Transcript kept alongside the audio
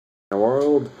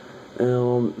world.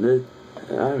 I'm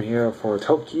here for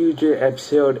Toqger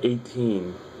episode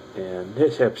 18, and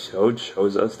this episode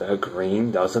shows us that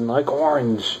green doesn't like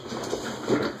orange.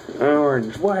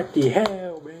 Orange, what the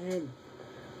hell, man?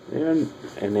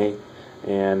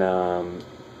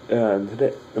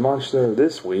 The monster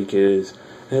this week is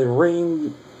the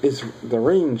rain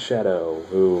shadow,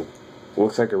 who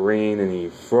looks like a rain, and he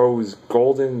throws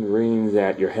golden rings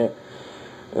at your head.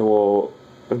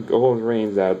 Golden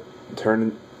rings that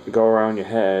go around your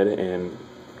head, and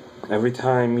every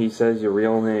time he says your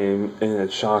real name, and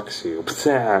it shocks you.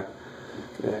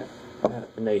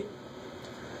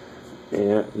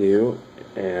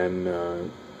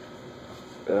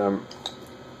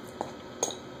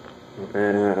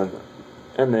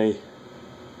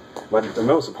 But the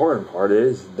most important part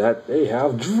is that they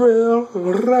have Drill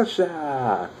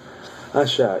Russia.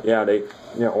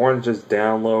 Orange just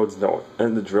downloads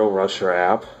the Drill Russia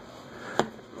app.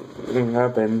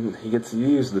 And he gets to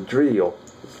use the drill,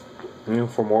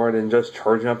 for more than just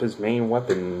charging up his main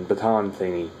weapon baton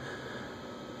thingy.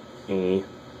 And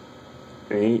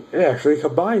he actually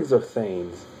combines the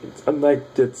things. It's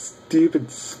unlike that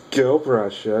stupid scope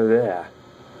Russia.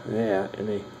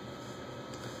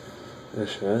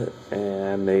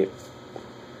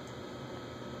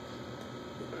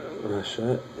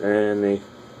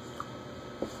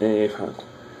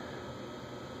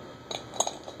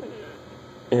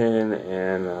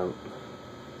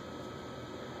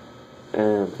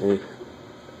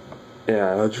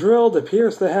 A drill to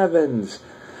pierce the heavens.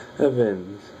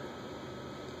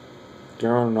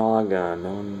 Garnaga,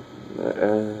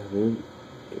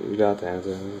 you got that.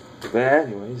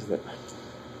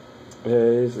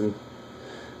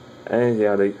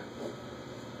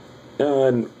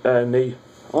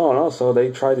 Also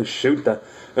they try to shoot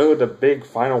the big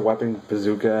final weapon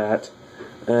bazooka at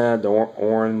the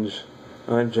orange,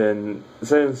 and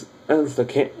since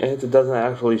it doesn't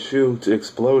actually shoot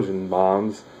explosion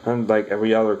bombs, unlike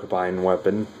every other combined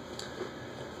weapon,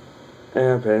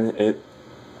 it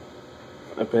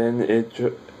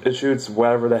shoots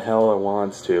whatever the hell it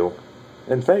wants to.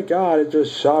 And thank God it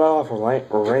just shot off a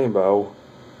rainbow,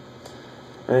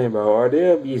 or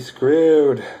they'll be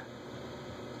screwed.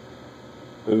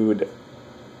 Ooh,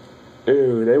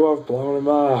 they won't blow him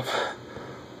up.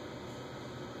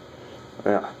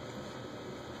 Yeah.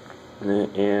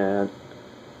 And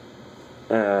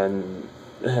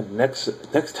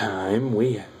next time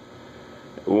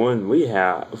when we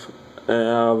have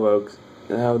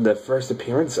the first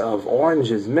appearance of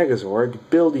Orange's Megazord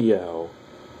Buildio,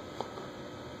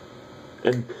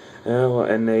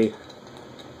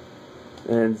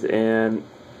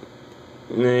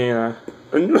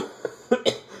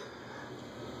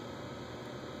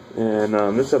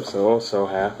 this episode also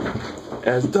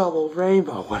has double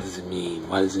rainbow. What does it mean?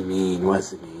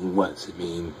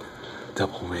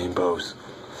 Double rainbows.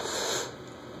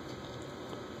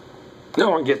 No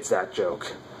one gets that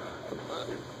joke.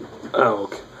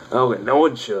 Okay, no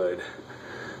one should.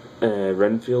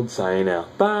 Renfield signing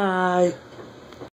out. Bye.